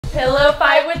Pillow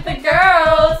fight with the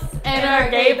girls and our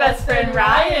gay best friend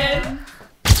Ryan.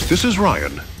 This is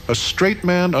Ryan, a straight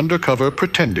man undercover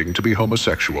pretending to be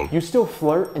homosexual. You still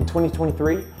flirt in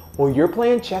 2023? Well, you're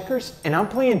playing checkers and I'm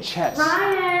playing chess.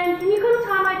 Ryan, can you come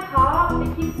tie my top?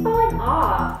 It keeps falling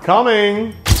off.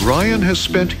 Coming! Ryan has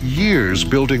spent years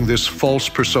building this false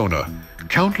persona.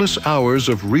 Countless hours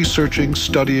of researching,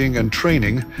 studying, and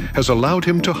training has allowed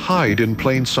him to hide in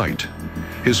plain sight.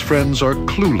 His friends are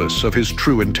clueless of his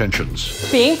true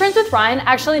intentions. Being friends with Ryan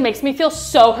actually makes me feel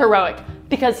so heroic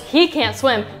because he can't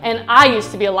swim and I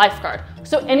used to be a lifeguard.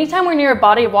 So anytime we're near a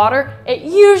body of water, it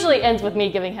usually ends with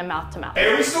me giving him mouth to mouth.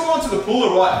 Hey, are we still going to the pool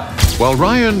or what? While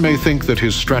Ryan may think that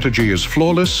his strategy is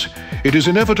flawless, it is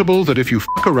inevitable that if you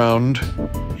fuck around,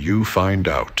 you find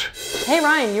out. Hey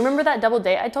Ryan, you remember that double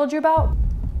date I told you about?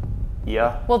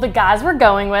 Yeah. Well, the guys we're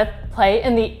going with play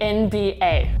in the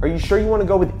NBA. Are you sure you want to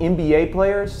go with NBA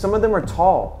players? Some of them are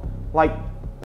tall. Like